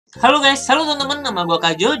Halo guys, halo teman-teman, nama gue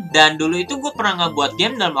Kajo. Dan dulu itu gue pernah ngebuat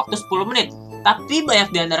game dalam waktu 10 menit. Tapi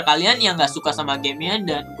banyak di antara kalian yang gak suka sama gamenya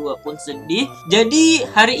dan gue pun sedih. Jadi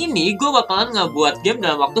hari ini gue bakalan ngebuat game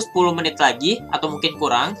dalam waktu 10 menit lagi, atau mungkin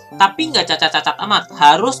kurang. Tapi gak cacat-cacat amat,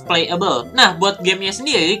 harus playable. Nah, buat gamenya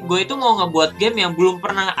sendiri, gue itu mau ngebuat game yang belum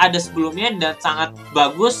pernah ada sebelumnya dan sangat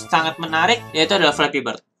bagus, sangat menarik, yaitu adalah Flappy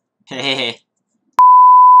Bird. Hehehe.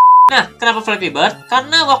 Nah, kenapa Flappy Bird?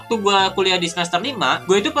 Karena waktu gue kuliah di semester 5,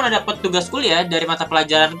 gue itu pernah dapat tugas kuliah dari mata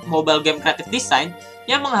pelajaran Mobile Game Creative Design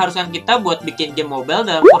yang mengharuskan kita buat bikin game mobile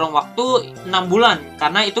dalam kurun waktu 6 bulan.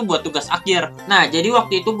 Karena itu buat tugas akhir. Nah, jadi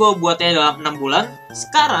waktu itu gue buatnya dalam 6 bulan.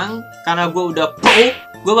 Sekarang, karena gue udah pro,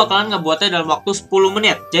 gue bakalan ngebuatnya dalam waktu 10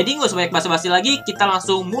 menit. Jadi nggak usah banyak basa-basi lagi, kita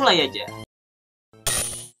langsung mulai aja.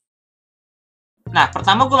 Nah,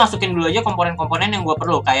 pertama gue masukin dulu aja komponen-komponen yang gue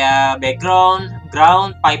perlu, kayak background,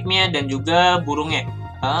 ground, pipe-nya, dan juga burungnya.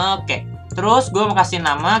 Oke. Terus gue mau kasih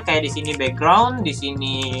nama kayak di sini background, di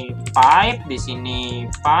sini pipe, di sini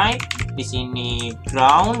pipe, di sini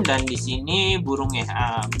ground, dan di sini burungnya.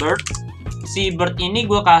 Bird. Si bird ini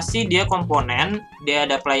gue kasih dia komponen, dia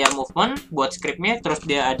ada player movement buat scriptnya, terus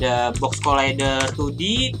dia ada box collider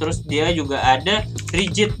 2D, terus dia juga ada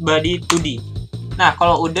rigid body 2D. Nah,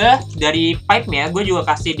 kalau udah dari pipe-nya, gue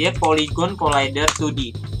juga kasih dia polygon collider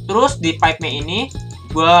 2D. Terus di pipe-nya ini,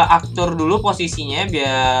 gue atur dulu posisinya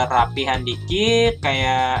biar rapihan dikit,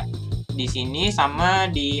 kayak di sini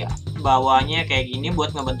sama di bawahnya kayak gini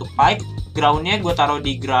buat ngebentuk pipe. Ground-nya gue taruh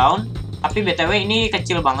di ground, tapi BTW ini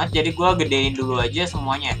kecil banget, jadi gue gedein dulu aja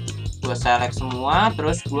semuanya. Gue select semua,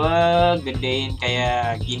 terus gue gedein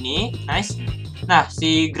kayak gini, nice. Nah,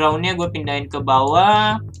 si ground-nya gue pindahin ke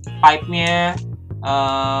bawah, pipe-nya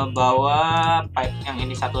bawah, pipe yang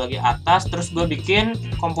ini satu lagi atas. Terus gue bikin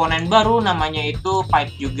komponen baru namanya itu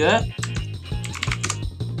pipe juga.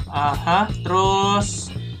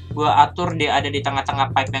 Terus gue atur dia ada di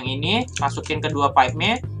tengah-tengah pipe yang ini, masukin kedua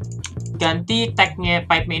pipe-nya, ganti tag-nya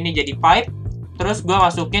pipe-nya ini jadi pipe. Terus gue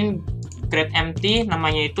masukin create empty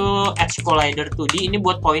namanya itu edge collider 2D, ini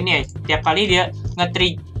buat poinnya. Tiap kali dia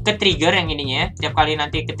ke-trigger yang ininya, tiap kali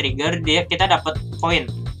nanti ke-trigger dia kita dapat poin.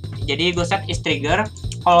 Jadi gue set is trigger.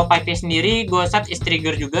 Kalau pipe-nya sendiri gue set is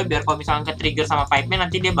trigger juga, biar kalau misalnya ke trigger sama pipe-nya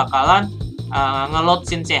nanti dia bakalan nge-load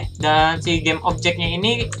scenes-nya. Dan si game object-nya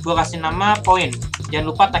ini gue kasih nama point. Jangan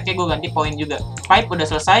lupa tag-nya gue ganti point juga. Pipe udah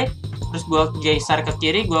selesai. Terus gue geser ke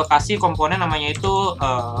kiri, gue kasih komponen namanya itu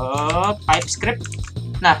pipe script.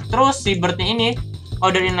 Nah, terus si bird-nya ini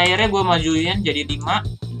orderin layer-nya gue majuin jadi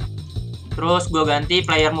 5. Terus gue ganti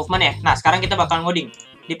player movement ya. Nah, sekarang kita bakal ngoding.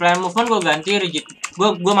 Di player movement gue ganti rigid,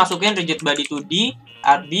 gue masukin rigid body 2D,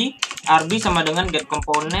 RB sama dengan get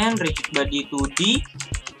component rigid body 2D.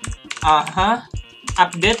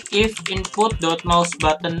 Update if input dot mouse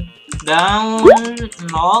button down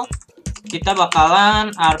 0, kita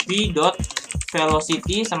bakalan RB dot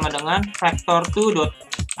velocity sama dengan vector 2 dot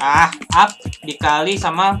up dikali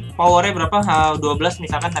sama powernya berapa, 12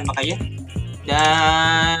 misalkan, tembak aja.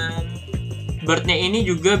 Dan bird-nya ini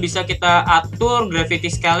juga bisa kita atur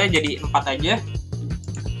gravity scale-nya jadi 4 aja.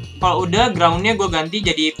 Kalau udah, ground-nya gue ganti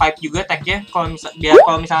jadi pipe juga tag-nya. Biar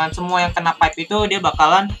kalau misalnya semua yang kena pipe itu dia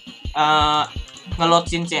bakalan nge-load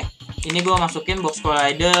scenes-nya. Ini gue masukin box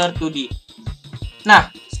collider 2D.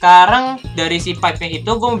 Nah, sekarang dari si pipe-nya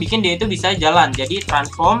itu gue mau bikin dia itu bisa jalan. Jadi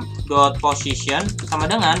transform.position sama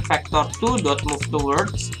dengan vector2.move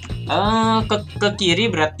towards. Ke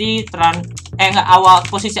kiri berarti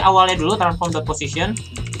posisi awalnya dulu transform.position.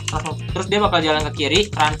 Terus dia bakal jalan ke kiri,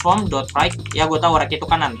 transform.right. Ya gue tahu right itu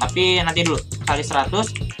kanan, tapi nanti dulu kali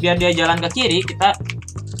 100 biar dia jalan ke kiri, kita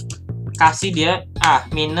kasih dia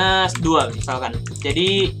minus 2 misalkan.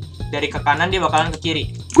 Jadi dari ke kanan dia bakalan ke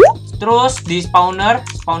kiri. Terus di spawner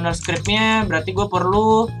scriptnya berarti gue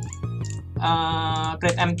perlu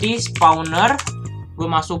create empty spawner. Gue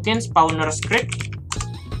masukin spawner script.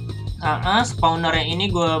 Spawner yang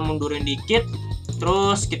ini gue mundurin dikit.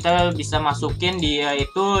 Terus kita bisa masukin dia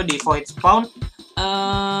itu di void spawn.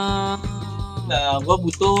 Gue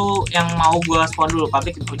butuh yang mau gue spawn dulu,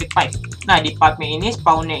 public pipe. Nah, di pipe-nya ini,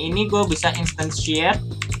 spawnnya ini gue bisa instantiate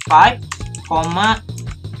pipe,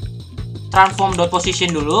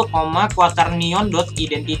 transform.position dulu,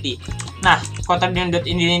 quaternion.identity. Nah,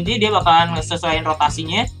 quaternion.identity dia bakalan sesuaiin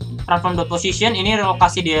rotasinya. Transform.position ini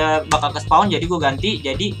lokasi dia bakal ke spawn, jadi gue ganti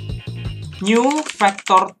jadi new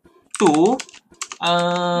vector 2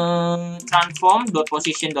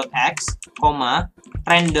 transform.position.x,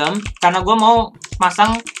 random, karena gue mau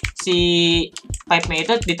pasang si pipe-nya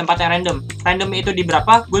itu di tempat yang random. Random itu di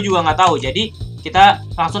berapa gue juga nggak tahu, jadi kita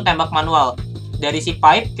langsung tembak manual. Dari si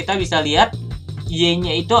pipe kita bisa lihat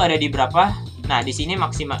y-nya itu ada di berapa. Nah, di sini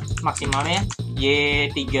maksimalnya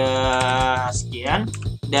Y3 sekian,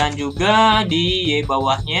 dan juga di Y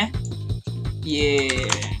bawahnya Y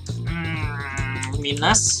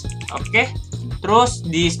minus. Oke. Terus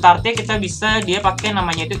di startnya kita bisa dia pakai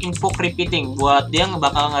namanya itu invoke repeating, buat dia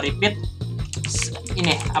bakal nge-repeat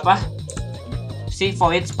ini apa? Si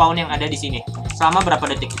void spawn yang ada di sini. Selama berapa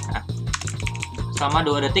detik? Nah, selama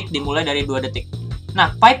 2 detik, dimulai dari 2 detik.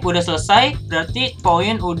 Nah, pipe udah selesai, berarti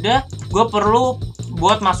poin udah. Gue perlu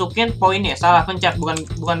buat masukin poinnya. Salah pencet,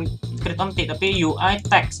 bukan create empty, tapi UI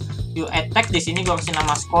text. UI text di sini gue kasih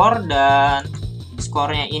nama score, dan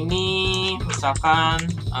skornya ini misalkan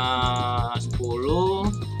 10.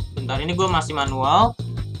 Bentar, ini gue masih manual.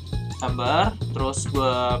 Sabar. Terus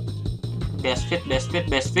gue best fit.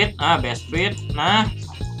 Nah,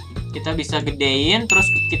 kita bisa gedein, terus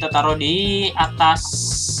kita taruh di atas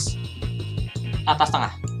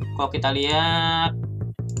tengah. Kalau kita lihat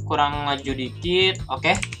kurang maju dikit.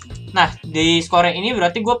 Oke. Nah, di score ini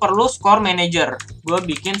berarti gue perlu score manager. Gue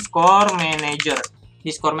bikin score manager.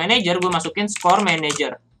 Di score manager gue masukin score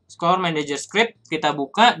manager script. Kita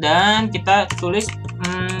buka dan kita tulis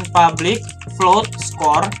public float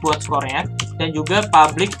score buat skornya, dan juga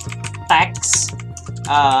public text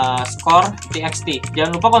score txt.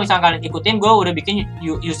 Jangan lupa kalau misalnya kalian ikutin, gue udah bikin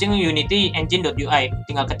using unity engine.ui,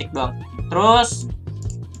 tinggal ketik doang. Terus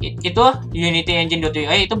itu unity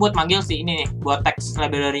engine.ui itu buat manggil si ini nih, buat text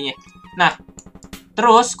library-nya. Nah,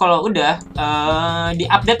 terus kalau udah di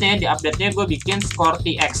update-nya gue bikin score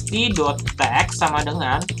txt.text sama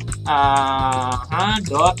dengan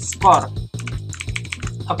 .score.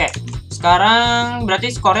 Oke. Sekarang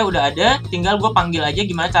berarti skornya udah ada, tinggal gue panggil aja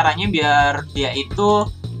gimana caranya biar dia itu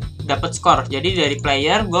dapat skor. Jadi dari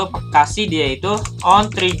player gue kasih dia itu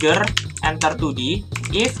on trigger enter 2D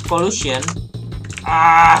if collision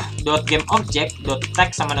 .game object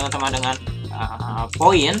 .text sama dengan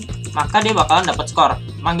point, maka dia bakalan dapat skor.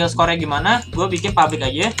 Manggil skornya gimana? Gue bikin public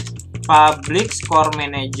aja, public score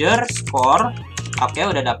manager score. Oke,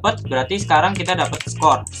 udah dapet. Berarti sekarang kita dapat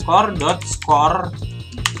skor. Score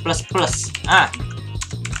plus. Nah,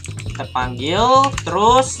 kita panggil,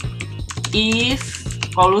 terus if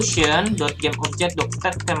collision .game object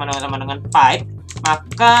 .text sama dengan pipe,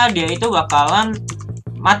 maka dia itu bakalan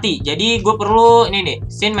mati. Jadi gue perlu ini nih,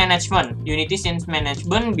 scene management, unity scene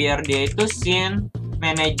management, biar dia itu scene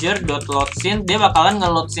manager .load scene. Dia bakalan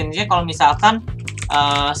ngeload scene-nya kalau misalkan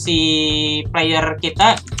si player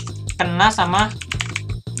kita kena sama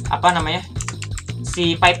apa namanya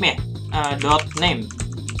si pipe-nya .name.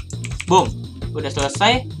 Boom, udah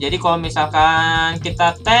selesai. Jadi kalau misalkan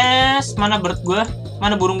kita tes, mana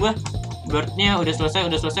burung gue? Birdnya udah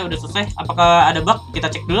selesai. Apakah ada bug?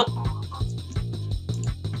 Kita cek dulu.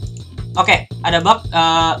 Oke, ada bug.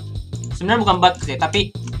 Sebenarnya bukan bug sih,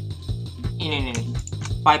 tapi ini nih.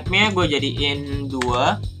 Pipe-nya gue jadiin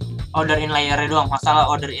 2. Order in layer-nya doang.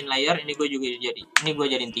 Masalah order in layer ini gue juga jadi. Ini gue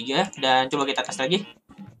jadiin 3. Dan coba kita tes lagi.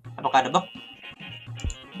 Apakah ada bug?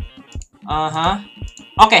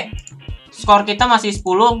 Oke. Skor kita masih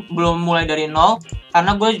 10, belum mulai dari 0.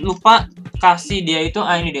 Karena gue lupa kasih dia itu,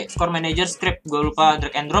 ini deh, score manager script. Gue lupa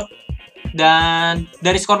drag and drop. Dan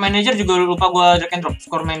dari score manager juga lupa gue drag and drop.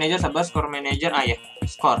 Score manager, score manager, ya,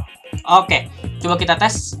 score. Oke, coba kita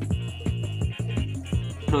tes.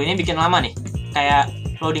 Aduh, ini bikin lama nih. Kayak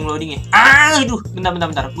loading-loadingnya. Aduh,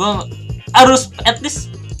 bentar. Gue harus at least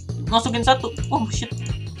masukin 1. Oh, shit.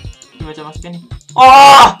 Coba masukin nih.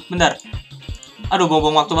 Oh, bentar. Aduh,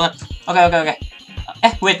 buang waktu banget. Oke.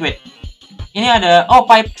 Wait. Ini ada,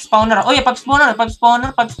 pipe spawner. Oh ya, pipe spawner.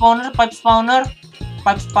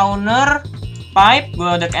 Pipe,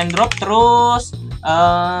 gue drag and drop. Terus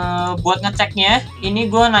buat ngeceknya,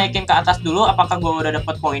 ini gue naikin ke atas dulu apakah gue udah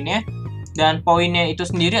dapet poinnya. Dan poinnya itu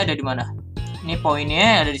sendiri ada di mana? Ini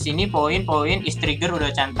poinnya ada di sini, poin is trigger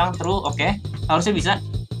udah centang true. Oke. Harusnya bisa.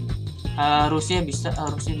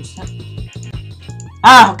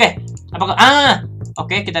 Oke. Apakah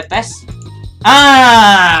oke, kita tes.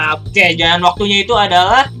 Oke, dan waktunya itu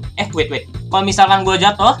adalah wait. Kalau misalkan gue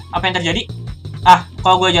jatuh, apa yang terjadi?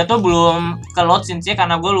 Kalau gue jatuh belum ke load scene-nya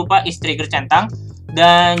karena gue lupa is trigger centang.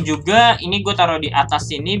 Dan juga ini gue taruh di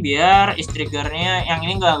atas sini biar is triggernya yang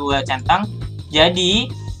ini gak gue centang.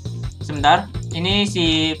 Jadi sebentar, ini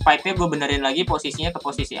si pipe-nya gue benerin lagi posisinya ke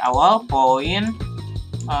posisi awal. Point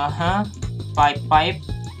pipe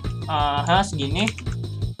segini,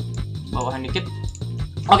 bawahan dikit.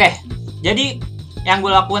 Oke, jadi yang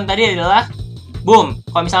gue lakukan tadi adalah boom,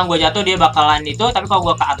 kalau misalkan gue jatuh dia bakalan itu, tapi kalau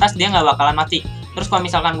gue ke atas dia nggak bakalan mati. Terus kalau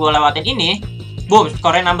misalkan gue lewatin ini, boom,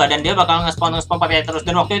 skornya nambah dan dia bakalan nge-spawn pakai terus.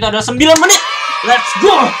 Dan waktu itu adalah 9 menit. Let's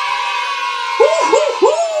go.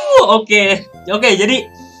 Oke. Oke, jadi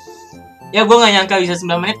ya gue nggak nyangka bisa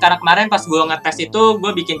 9 menit karena kemarin pas gue ngetes itu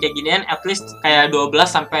gue bikin kayak ginian at least kayak 12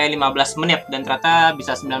 sampai 15 menit dan ternyata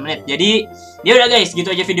bisa 9 menit. Jadi ya udah guys, gitu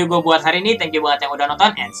aja video gue buat hari ini. Thank you banget yang udah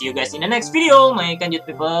nonton and see you guys in the next video. My kanjut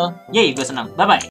people. Yay, gue senang. Bye bye.